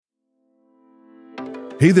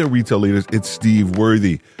Hey there, retail leaders. It's Steve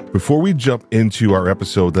Worthy. Before we jump into our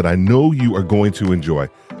episode that I know you are going to enjoy,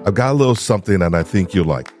 I've got a little something that I think you'll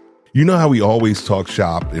like. You know how we always talk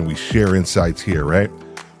shop and we share insights here, right?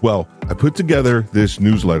 Well, I put together this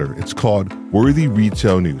newsletter. It's called Worthy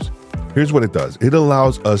Retail News. Here's what it does. It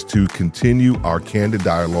allows us to continue our candid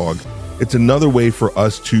dialogue. It's another way for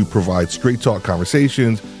us to provide straight talk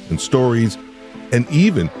conversations and stories, and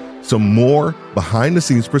even some more behind the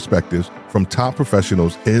scenes perspectives from top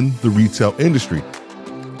professionals in the retail industry.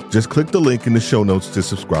 Just click the link in the show notes to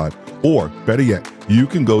subscribe, or better yet, you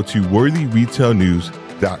can go to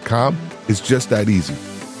worthyretailnews.com. It's just that easy.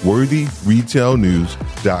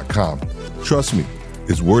 worthyretailnews.com. Trust me,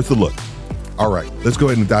 it's worth a look. All right, let's go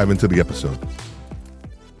ahead and dive into the episode.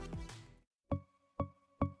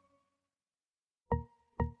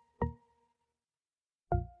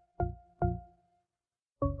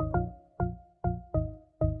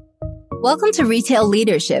 Welcome to Retail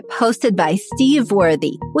Leadership, hosted by Steve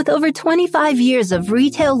Worthy. With over 25 years of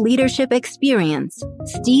retail leadership experience,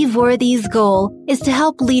 Steve Worthy's goal is to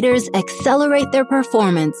help leaders accelerate their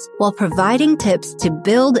performance while providing tips to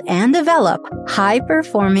build and develop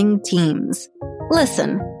high-performing teams.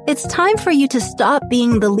 Listen, it's time for you to stop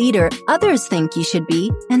being the leader others think you should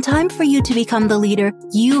be, and time for you to become the leader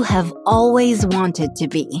you have always wanted to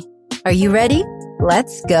be. Are you ready?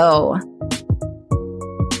 Let's go.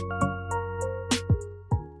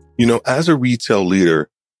 You know, as a retail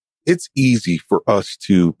leader, it's easy for us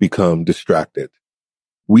to become distracted.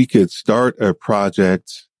 We could start a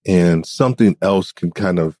project and something else can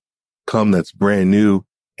kind of come that's brand new,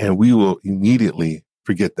 and we will immediately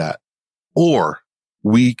forget that. Or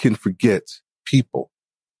we can forget people.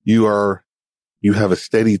 You have a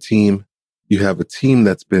steady team. You have a team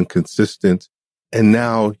that's been consistent, and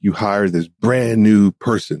now you hire this brand new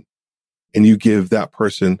person and you give that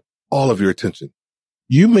person all of your attention.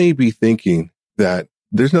 You may be thinking that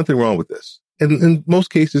there's nothing wrong with this. And in most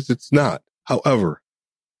cases, it's not. However,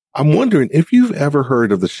 I'm wondering if you've ever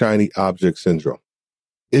heard of the shiny object syndrome.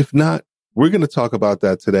 If not, we're going to talk about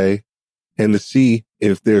that today and to see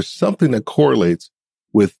if there's something that correlates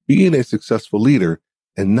with being a successful leader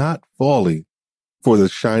and not falling for the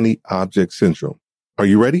shiny object syndrome. Are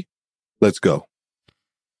you ready? Let's go.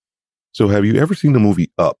 So have you ever seen the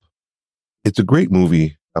movie Up? It's a great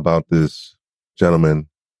movie about this gentleman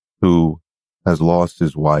who has lost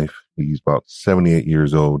his wife. He's about 78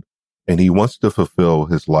 years old, and he wants to fulfill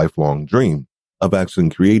his lifelong dream of actually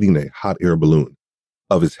creating a hot air balloon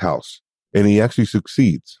of his house. And he actually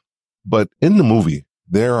succeeds. But in the movie,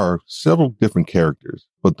 there are several different characters,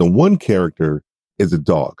 but the one character is a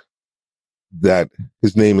dog that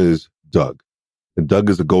his name is Doug. And Doug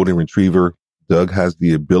is a golden retriever. Doug has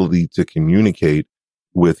the ability to communicate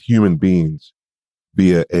with human beings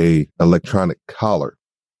via a electronic collar,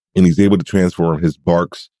 and he's able to transform his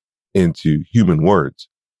barks into human words.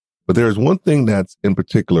 But there is one thing that's in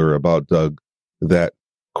particular about Doug that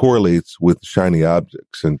correlates with shiny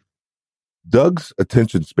objects, and Doug's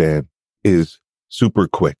attention span is super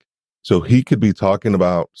quick. So he could be talking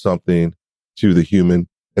about something to the human,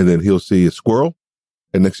 and then he'll see a squirrel,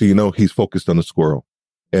 and next thing you know, he's focused on the squirrel,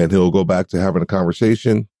 and he'll go back to having a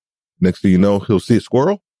conversation. Next thing you know, he'll see a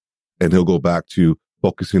squirrel, and he'll go back to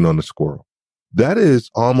focusing on the squirrel. That is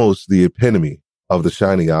almost the epitome of the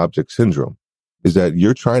shiny object syndrome, is that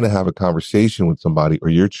you're trying to have a conversation with somebody, or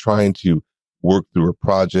you're trying to work through a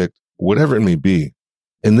project, whatever it may be.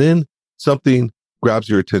 And then something grabs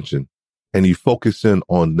your attention and you focus in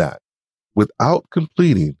on that without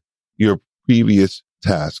completing your previous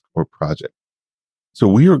task or project. So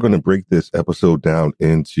we are going to break this episode down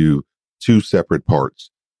into two separate parts.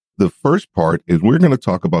 The first part is we're going to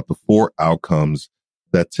talk about the 4 outcomes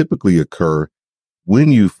that typically occur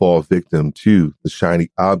when you fall victim to the shiny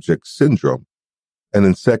object syndrome. And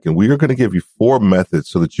then second, we are going to give you 4 methods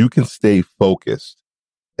so that you can stay focused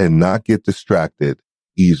and not get distracted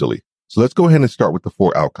easily. So let's go ahead and start with the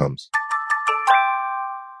 4 outcomes.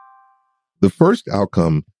 The first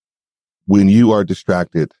outcome when you are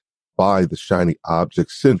distracted by the shiny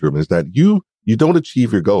object syndrome is that you don't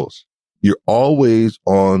achieve your goals. You're always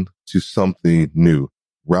on to something new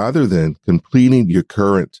rather than completing your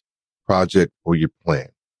current project or your plan.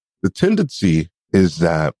 The tendency is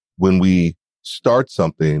that when we start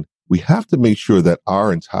something, we have to make sure that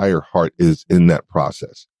our entire heart is in that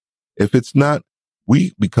process. If it's not,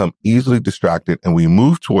 we become easily distracted and we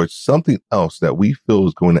move towards something else that we feel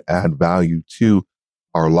is going to add value to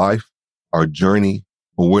our life, our journey,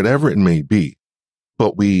 or whatever it may be.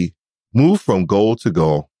 But we move from goal to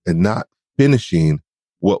goal and not finishing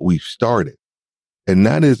what we've started. And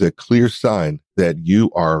that is a clear sign that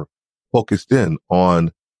you are focused in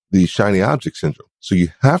on the shiny object syndrome. So you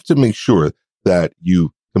have to make sure that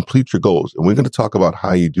you complete your goals. And we're going to talk about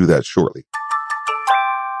how you do that shortly.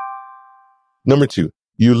 Number 2,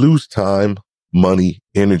 you lose time, money,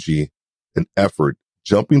 energy, and effort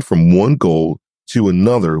jumping from one goal to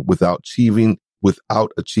another without achieving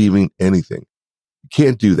anything. You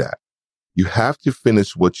can't do that. You have to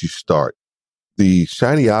finish what you start. The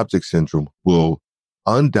shiny object syndrome will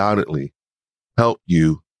undoubtedly help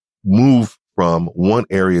you move from one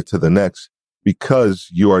area to the next because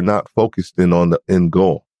you are not focused in on the end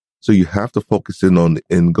goal. So you have to focus in on the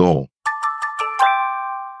end goal.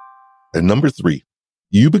 And number 3,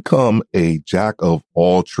 you become a jack of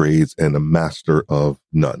all trades and a master of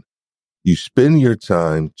none. You spend your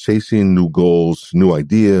time chasing new goals, new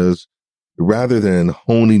ideas, rather than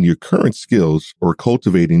honing your current skills or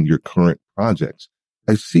cultivating your current projects.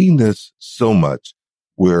 I've seen this so much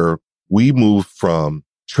where we move from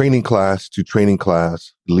training class to training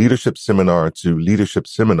class, leadership seminar to leadership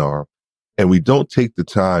seminar, and we don't take the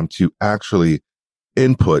time to actually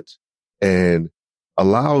input and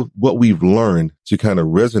allow what we've learned to kind of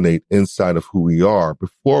resonate inside of who we are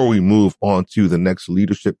before we move on to the next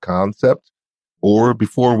leadership concept or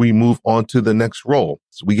before we move on to the next role.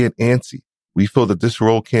 So we get antsy. We feel that this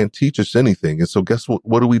role can't teach us anything. And so guess what?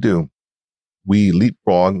 What do? We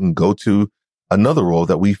leapfrog and go to another role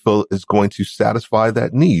that we feel is going to satisfy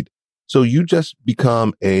that need. So you just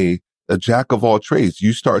become a jack of all trades.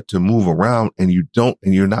 You start to move around and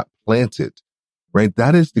you're not planted, right?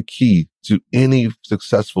 That is the key to any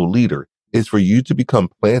successful leader, is for you to become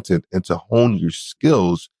planted and to hone your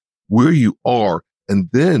skills where you are and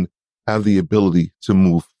then have the ability to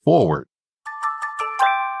move forward.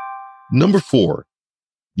 Number 4,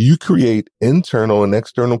 you create internal and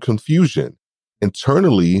external confusion.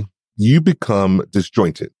 Internally, you become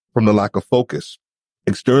disjointed from the lack of focus.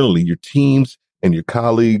 Externally, your teams and your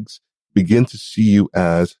colleagues begin to see you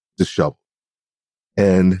as disheveled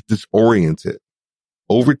and disoriented.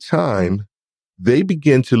 Over time, they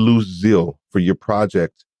begin to lose zeal for your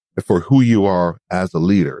project and for who you are as a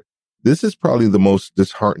leader. This is probably the most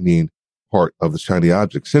disheartening part of the shiny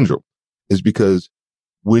object syndrome, is because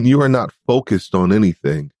when you are not focused on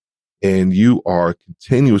anything and you are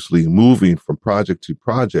continuously moving from project to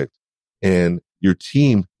project and your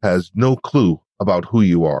team has no clue about who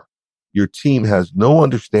you are, your team has no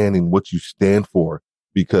understanding what you stand for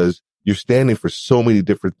because you're standing for so many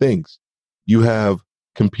different things. You have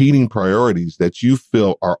competing priorities that you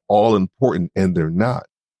feel are all important and they're not.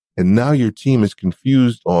 And now your team is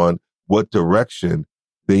confused on what direction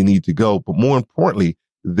they need to go. But more importantly,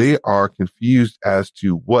 they are confused as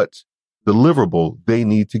to what deliverable they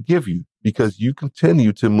need to give you because you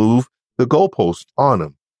continue to move the goalpost on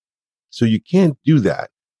them. So you can't do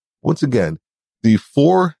that. Once again, the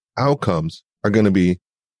 4 outcomes are going to be: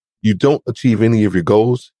 you don't achieve any of your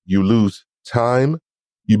goals, you lose time,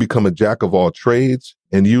 you become a jack of all trades,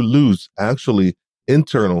 and you lose actually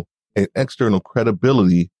internal and external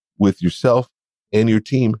credibility with yourself and your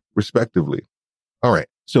team, respectively. All right.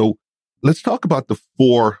 So let's talk about the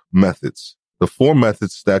 4 methods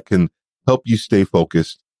that can help you stay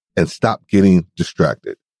focused and stop getting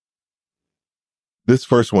distracted. This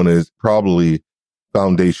first one is probably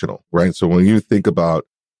foundational, right? So when you think about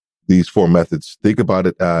these 4 methods, think about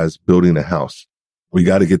it as building a house. We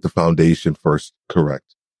got to get the foundation first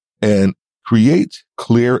correct and create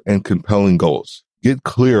clear and compelling goals. Get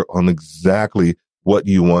clear on exactly what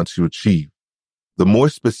you want to achieve. The more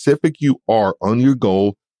specific you are on your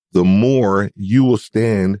goal, the more you will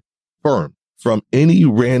stand firm from any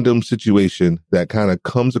random situation that kind of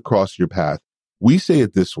comes across your path. We say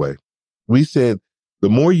it this way. We said, the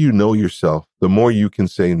more you know yourself, the more you can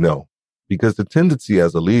say no, because the tendency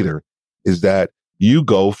as a leader is that you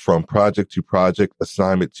go from project to project,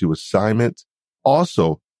 assignment to assignment.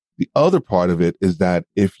 Also, the other part of it is that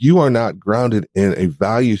if you are not grounded in a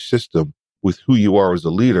value system with who you are as a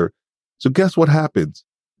leader, so guess what happens?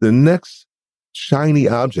 The next shiny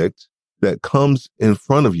object that comes in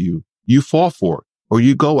front of you, you fall for or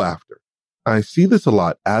you go after. I see this a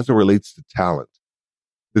lot as it relates to talent.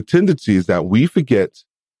 The tendency is that we forget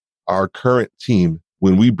our current team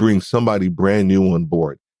when we bring somebody brand new on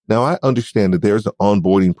board. Now, I understand that there's an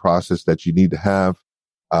onboarding process that you need to have,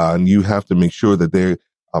 and you have to make sure that they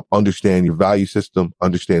understand your value system,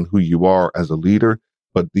 understand who you are as a leader.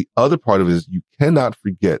 But the other part of it is you cannot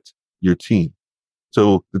forget your team.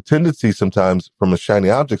 So the tendency sometimes from a shiny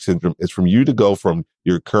object syndrome is from you to go from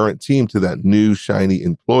your current team to that new shiny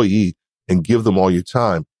employee and give them all your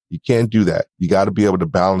time. You can't do that. You got to be able to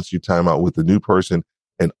balance your time out with the new person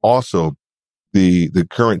and also the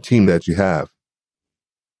current team that you have.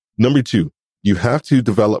 Number two, you have to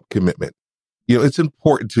develop commitment. It's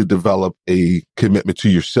important to develop a commitment to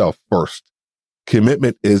yourself first.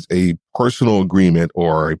 Commitment is a personal agreement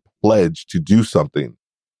or a pledge to do something.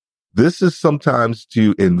 This is sometimes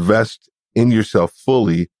to invest in yourself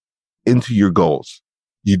fully into your goals.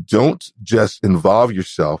 You don't just involve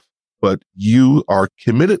yourself, but you are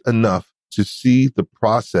committed enough to see the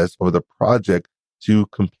process or the project to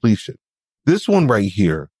completion. This one right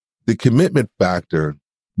here, the commitment factor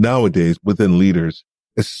nowadays within leaders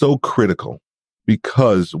is so critical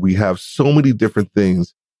because we have so many different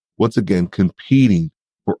things, once again, competing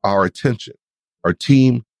for our attention, our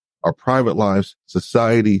team, our private lives,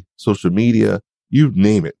 society, social media, you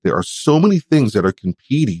name it. There are so many things that are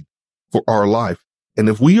competing for our life. And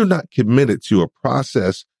if we are not committed to a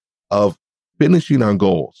process of finishing our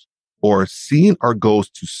goals or seeing our goals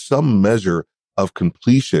to some measure of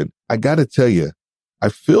completion, I got to tell you, I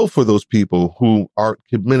feel for those people who aren't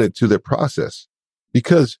committed to their process,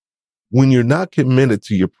 because when you're not committed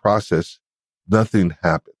to your process, nothing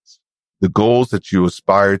happens. The goals that you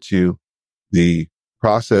aspire to, the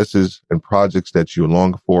processes and projects that you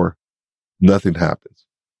long for, nothing happens.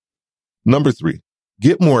 Number three,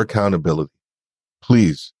 get more accountability.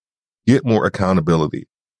 Please get more accountability.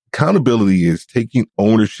 Accountability is taking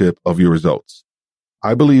ownership of your results.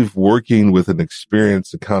 I believe working with an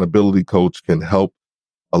experienced accountability coach can help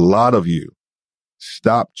a lot of you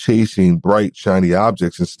stop chasing bright, shiny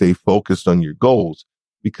objects and stay focused on your goals.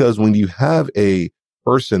 Because when you have a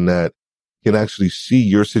person that can actually see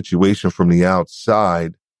your situation from the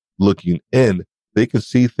outside looking in, they can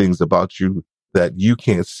see things about you that you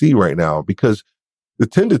can't see right now. Because the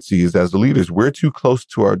tendency is, as leaders, we're too close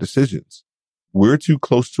to our decisions. We're too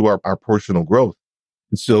close to our personal growth.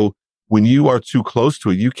 And so when you are too close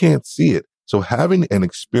to it, you can't see it. So having an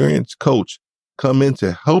experienced coach come in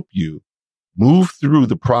to help you move through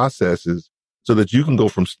the processes so that you can go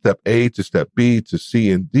from step A to step B to C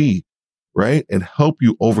and D, right? And help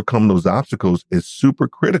you overcome those obstacles is super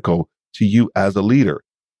critical to you as a leader.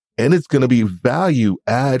 And it's going to be value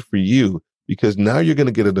add for you, because now you're going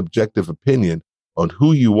to get an objective opinion on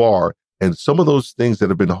who you are and some of those things that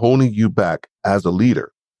have been holding you back as a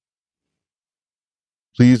leader.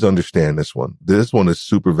 Please understand this one. This one is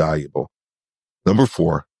super valuable. Number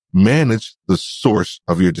four, manage the source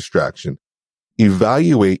of your distraction.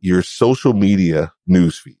 Evaluate your social media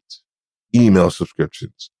news feeds, email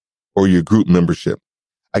subscriptions, or your group membership.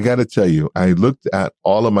 I got to tell you, I looked at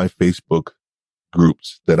all of my Facebook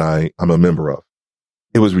groups that I'm a member of.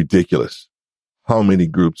 It was ridiculous how many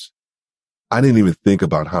groups. I didn't even think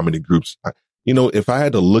about how many groups. If I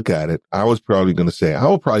had to look at it, I was probably going to say I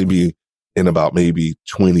will probably be in about maybe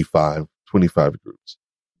 25 groups.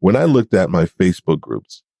 When I looked at my Facebook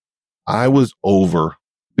groups, I was over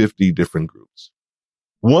 50 different groups.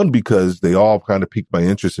 One, because they all kind of piqued my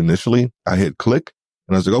interest initially. I hit click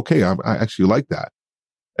and I was like, okay, I actually like that.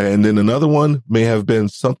 And then another one may have been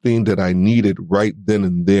something that I needed right then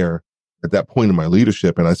and there at that point in my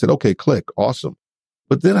leadership. And I said, okay, click. Awesome.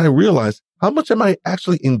 But then I realized, how much am I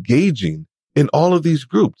actually engaging in all of these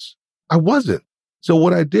groups? I wasn't. So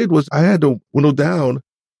what I did was I had to whittle down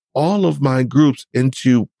all of my groups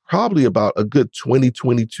into probably about a good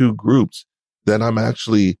 22 groups that I'm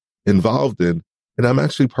actually involved in and I'm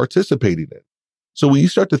actually participating in. So when you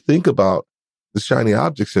start to think about the shiny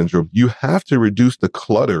object syndrome, you have to reduce the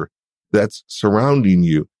clutter that's surrounding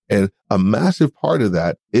you. And a massive part of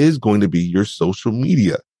that is going to be your social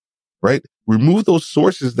media, right? Remove those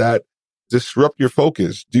sources that disrupt your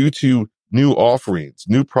focus due to new offerings,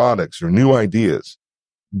 new products, or new ideas.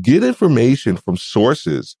 Get information from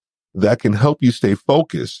sources that can help you stay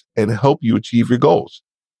focused and help you achieve your goals.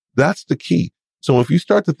 That's the key. So if you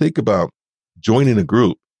start to think about joining a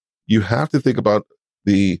group, you have to think about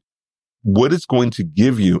what it's going to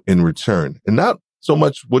give you in return, and not so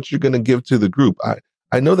much what you're going to give to the group.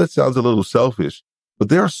 I know that sounds a little selfish, but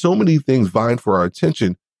there are so many things vying for our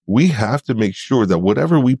attention. We have to make sure that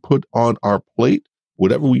whatever we put on our plate,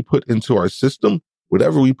 whatever we put into our system,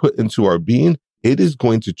 whatever we put into our being, it is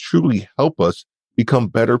going to truly help us become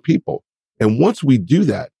better people. And once we do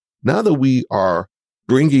that, now that we are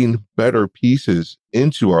bringing better pieces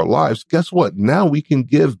into our lives, guess what? Now we can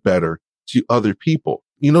give better to other people.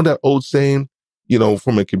 You know that old saying,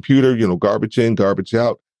 from a computer, garbage in, garbage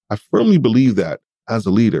out. I firmly believe that as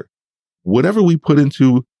a leader, whatever we put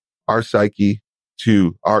into our psyche,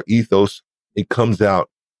 to our ethos, it comes out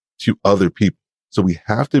to other people. So we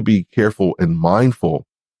have to be careful and mindful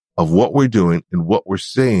of what we're doing and what we're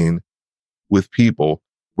saying with people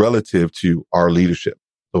relative to our leadership.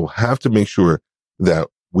 So have to make sure that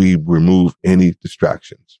we remove any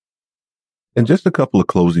distractions. And just a couple of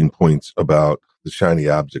closing points about the shiny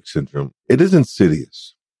object syndrome. It is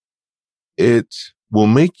insidious. It will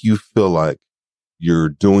make you feel like you're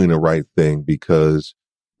doing the right thing because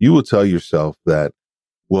you will tell yourself that,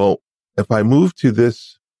 well, if I move to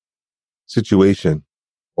this situation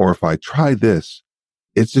or if I try this,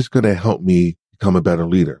 it's just going to help me become a better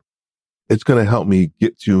leader. It's going to help me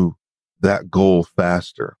get to that goal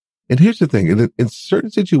faster. And here's the thing. In certain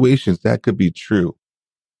situations, that could be true.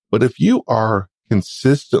 But if you are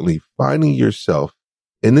consistently finding yourself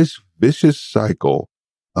in this vicious cycle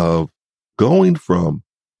of going from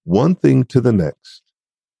one thing to the next,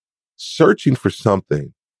 searching for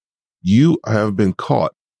something, you have been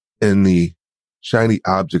caught in the shiny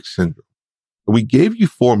object syndrome. We gave you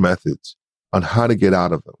 4 methods on how to get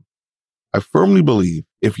out of them. I firmly believe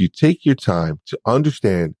if you take your time to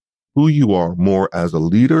understand who you are more as a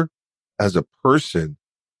leader, as a person,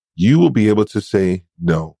 you will be able to say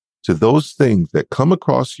no to those things that come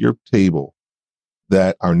across your table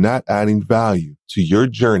that are not adding value to your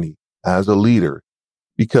journey as a leader,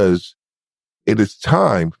 because it is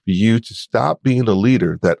time for you to stop being the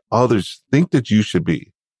leader that others think that you should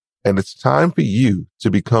be. And it's time for you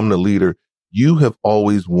to become the leader you have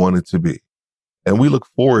always wanted to be. And we look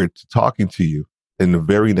forward to talking to you in the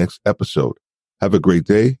very next episode. Have a great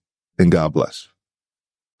day and God bless.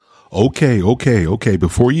 Okay.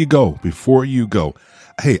 Before you go,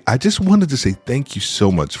 hey, I just wanted to say thank you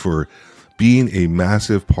so much for being a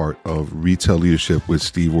massive part of Retail Leadership with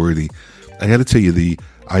Steve Worthy. I got to tell you, the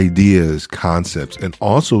ideas, concepts, and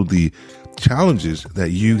also the challenges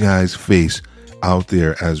that you guys face out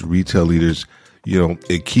there as retail leaders,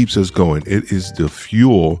 it keeps us going. It is the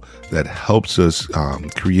fuel that helps us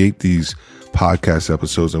create these podcast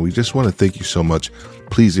episodes. And we just want to thank you so much.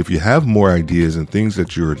 Please, if you have more ideas and things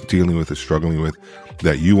that you're dealing with or struggling with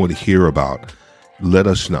that you want to hear about, let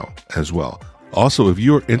us know as well. Also, if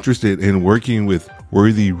you're interested in working with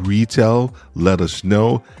Worthy Retail, let us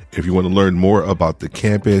know. If you want to learn more about the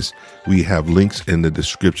campus, we have links in the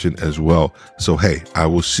description as well. So, hey, I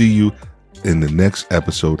will see you in the next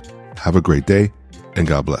episode. Have a great day and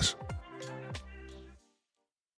God bless.